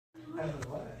I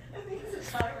think it's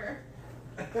a timer.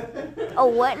 Oh,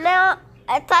 what now?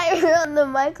 A timer on the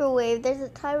microwave. There's a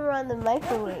timer on the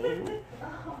microwave.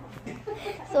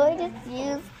 So I just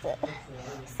used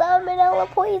salmonella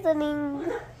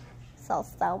poisoning.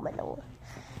 Salmonella.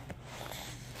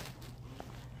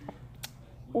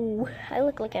 Ooh, I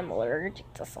look like I'm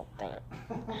allergic to something.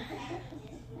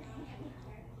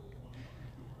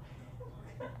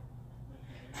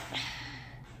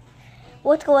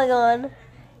 What's going on?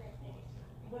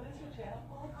 What is your channel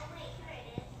called?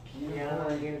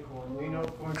 Kiana Unicorn. You know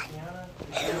Corn Kiana?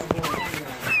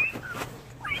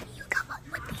 Where do you come up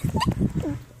with these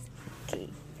things? Okay.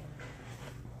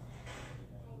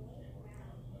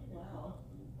 Wow.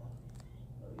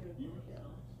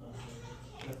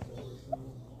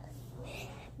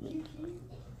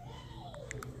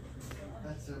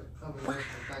 That's a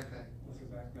backpack.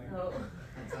 Oh.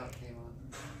 That's how it came on.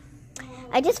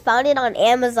 I just found it on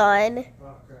Amazon.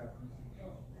 Oh crap.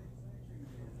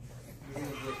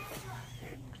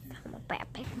 My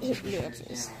backpack. It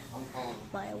matches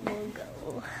my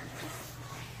logo.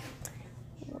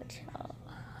 Watch out.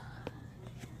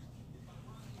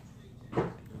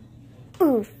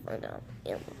 Oof, I got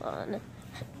Amazon.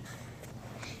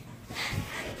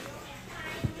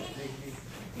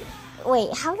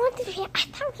 Wait, how long did we have? I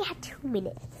thought we had 2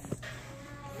 minutes.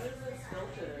 What is this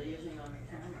filter they're using on the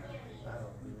camera?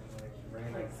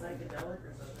 Like psychedelic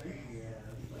or something?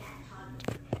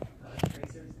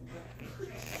 Tracers and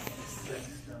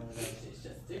she's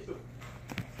just stupid.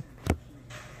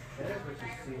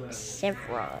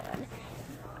 Chevron.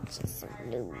 Just some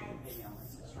news.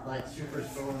 Like super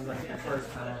stolen, like the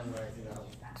first time, like,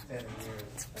 7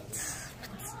 years.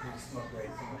 We smoke way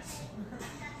too much.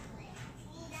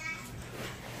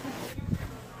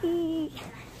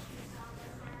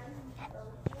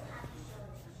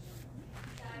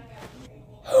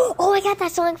 Oh, I got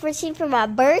that song for Sheep for my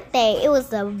birthday. It was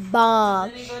the bomb.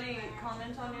 Does anybody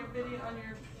comment on your videos?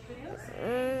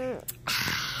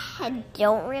 I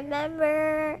don't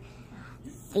remember.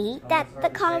 See that the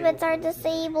comments are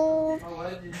disabled.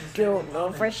 Don't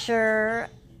know for sure.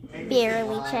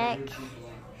 Barely check.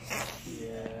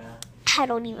 I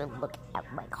don't even look at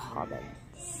my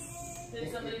comments.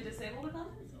 Did somebody disable the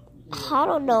comments? I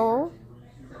don't know.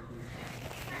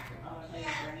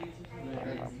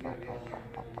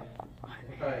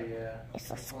 It's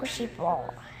a squishy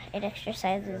ball. It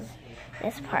exercises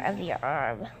this part of your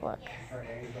arm. Look.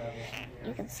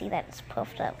 You can see that it's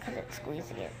puffed up because it's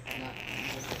squeezing it.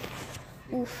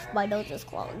 Oof, my nose is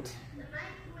clogged.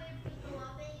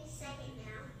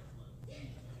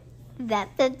 That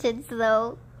sentence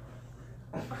though.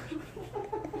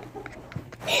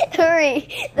 Hurry!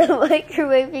 The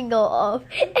microwave can go off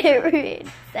every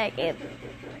second.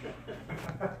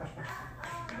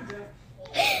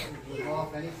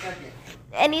 Off any second.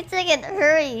 Any second,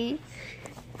 hurry!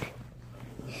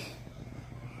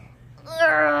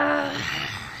 Your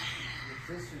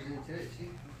sister's into it. She's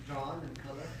drawn and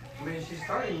color. I mean, she's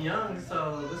starting young,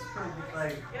 so this could be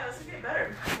like. Yeah, this would get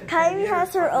better. Kylie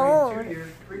has her own. 2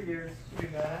 years, 3 years. She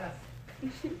got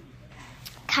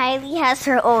Kylie has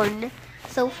her own.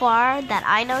 So far that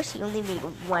I know, she only made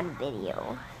 1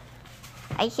 video.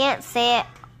 I can't say it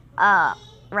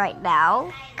right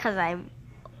now because I'm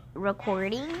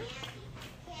recording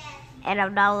and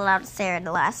I'm not allowed to say her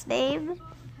last name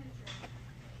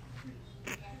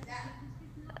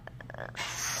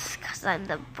because I'm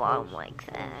the bomb like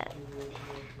that.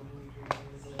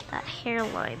 That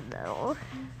hairline though.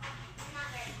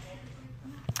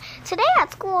 Today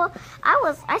at school,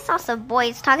 I saw some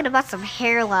boys talking about some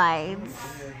hairlines.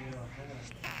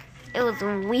 It was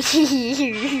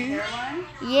weird. Hairline?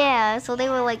 Yeah, so they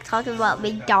were like talking about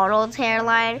McDonald's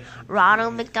hairline,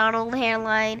 Ronald McDonald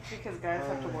hairline. Because guys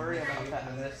have to worry about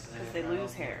that. Because they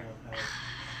lose hair.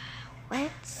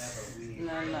 What? And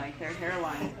then like their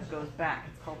hairline goes back.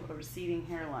 It's called a receding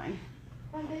hairline.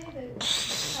 One day I have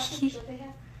so many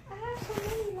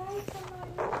likes on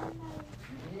my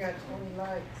You got 20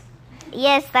 likes.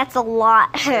 Yes, that's a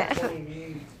lot. 20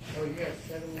 views. Oh, you got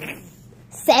 70.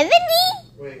 70?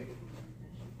 Wait.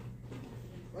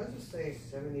 Why does it say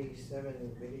 77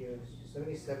 videos?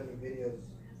 77 videos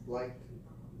liked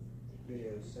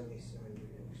videos. 77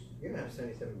 videos. You don't have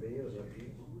 77 videos of you.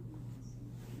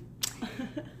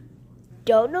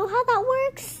 Don't know how that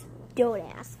works? Don't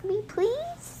ask me,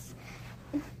 please.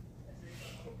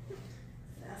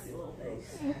 Nasty little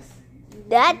face.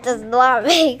 That does not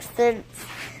make sense.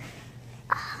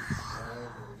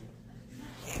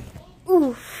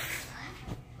 Oof.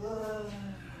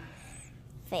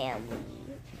 Family.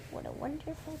 What a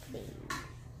wonderful thing.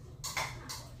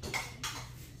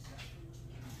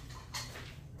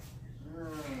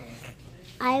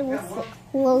 I will sit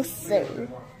closer.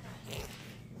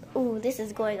 Ooh, this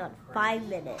is going on 5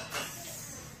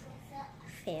 minutes.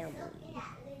 Family.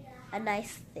 A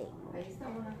nice thing.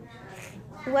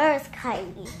 Where is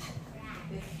Kylie?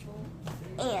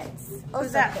 Ants. Also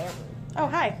Who's that? family. Oh,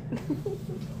 hi.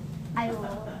 I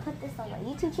will put this on my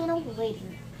YouTube channel later.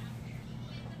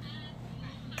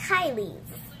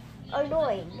 Kylie's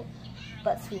annoying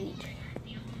but sweet.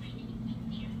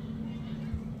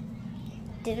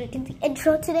 Didn't get the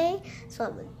intro today, so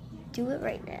I'm gonna do it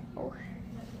right now.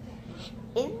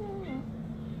 In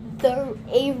the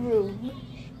A room,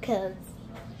 because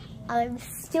I'm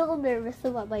still nervous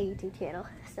about my YouTube channel.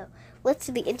 So let's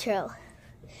do the intro.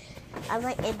 I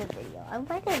might end the video. I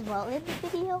might as well end the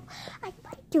video. I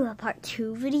might do a part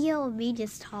 2 video of me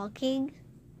just talking.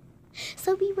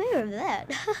 So beware of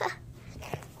that.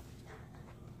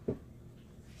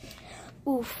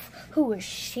 Oof, who is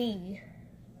she?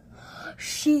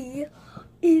 She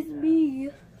is me.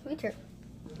 Let me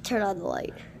turn on the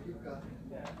light.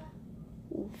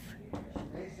 Oof.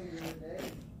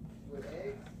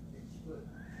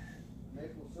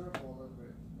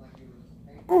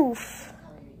 Oof.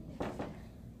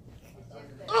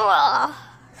 Ugh.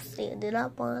 Standing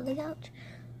up on the couch.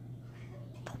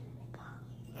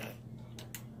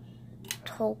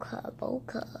 Toka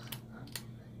boka.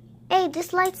 Hey,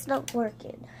 this light's not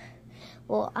working.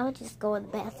 Well, I'll just go in the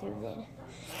bathroom then.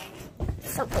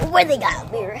 So, where they got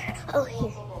a mirror? Oh,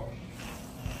 here.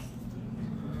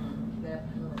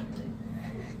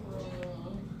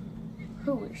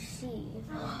 Who is she?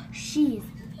 She's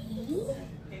me?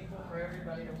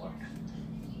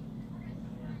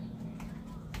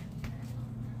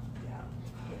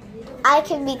 I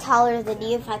can be taller than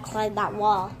you if I climb that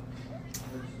wall.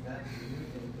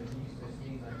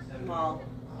 Well,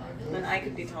 then I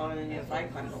could be taller than you if I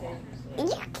climbed the wall. You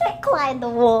can't climb the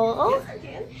wall. Yes, I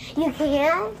can. You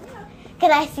can?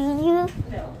 Can I see you?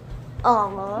 No.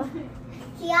 Aww.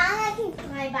 Kiana can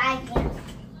climb, but I can't.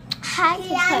 I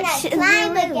can touch Kiana,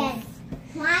 climb the again. roof.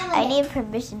 Climb I again. need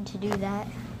permission to do that.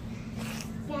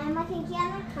 Grandma, can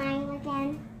Kiana climb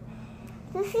again?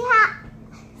 You see how?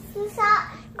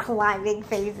 Climbing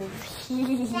phases.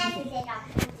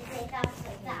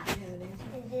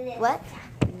 What?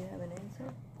 Do you have an answer?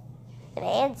 An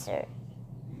answer.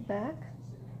 Back?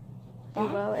 You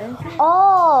will answer?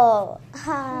 Oh,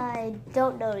 I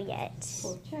don't know yet.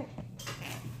 Well, check.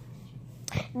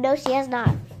 No, she has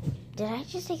not. Did I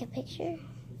just take a picture?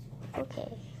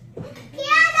 Okay.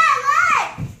 Kiana,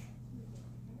 look!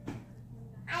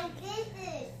 I did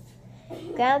this.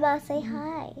 Grandma, say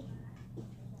hi.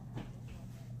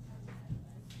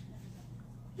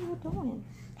 What are you doing?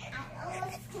 You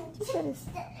better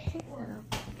take that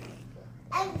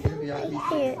off. It'll be on,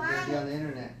 Here. it'll be on the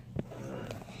internet.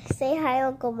 Say hi,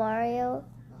 Uncle Mario.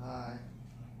 Hi.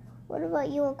 What about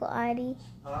you, Uncle Adi?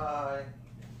 Hi.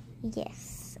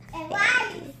 Yes. And why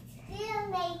are you still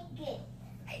naked?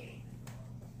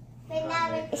 But now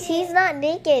we're He's not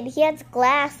naked. He has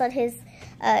glass on his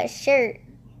shirt,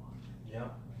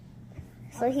 Yep.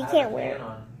 so he can't wear it.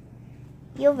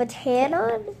 You have a tan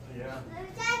on? Yeah.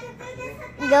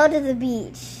 Go to the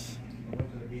beach.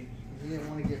 You didn't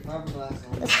want to get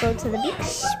fiberglass on. Let's go to the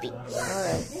beach.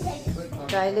 Alright.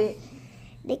 Kylie,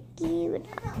 Nikki,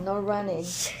 no running.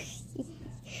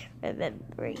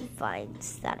 remembering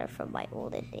finds that are from my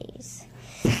olden days.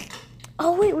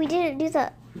 Oh wait, we didn't do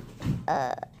the.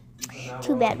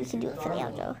 Too bad. We can do it for the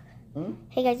outro. Hmm?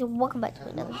 Hey guys, welcome back to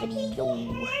another video.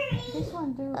 This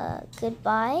one, dude.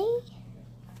 Goodbye.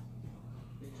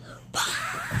 Bye.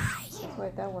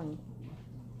 Wait, that one.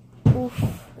 Oof.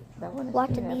 That one is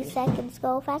Watching too these heavy. seconds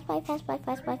go fast by, fast by,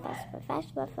 fast by, fast by,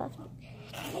 fast by, fast by.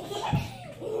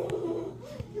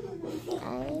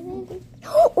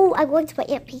 Oh, I'm going to my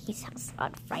Aunt Pinky's house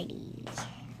on Friday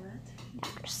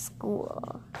after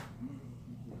school.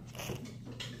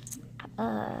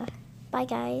 Bye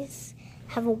guys.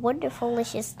 Have a wonderful,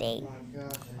 delicious day. Oh my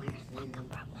gosh, I hate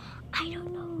to I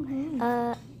don't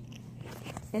know.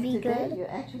 And Be today good, you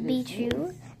actually be sneeze.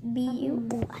 true, be you.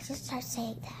 Ooh, I just started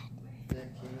saying that.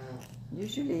 that came out.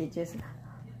 Usually it just.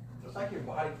 It's like your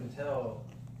body can tell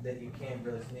that you can't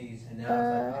really sneeze, and now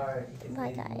it's like, alright, you can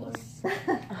Bye sneeze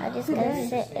guys. I'm just gonna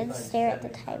sit and stare at the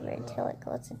timer until it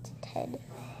goes into 10.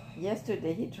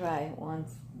 Yesterday he tried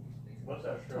once. What's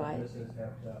that show? Twice. This is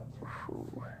half out.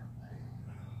 Ooh.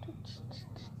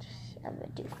 I'm gonna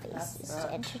do faces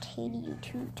to entertain you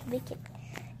too, to make it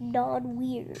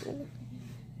non-weird.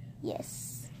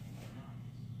 Yes.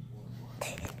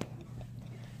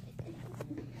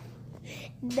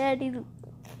 Daddy,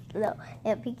 no,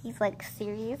 Aunt Pinky's like,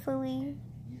 seriously?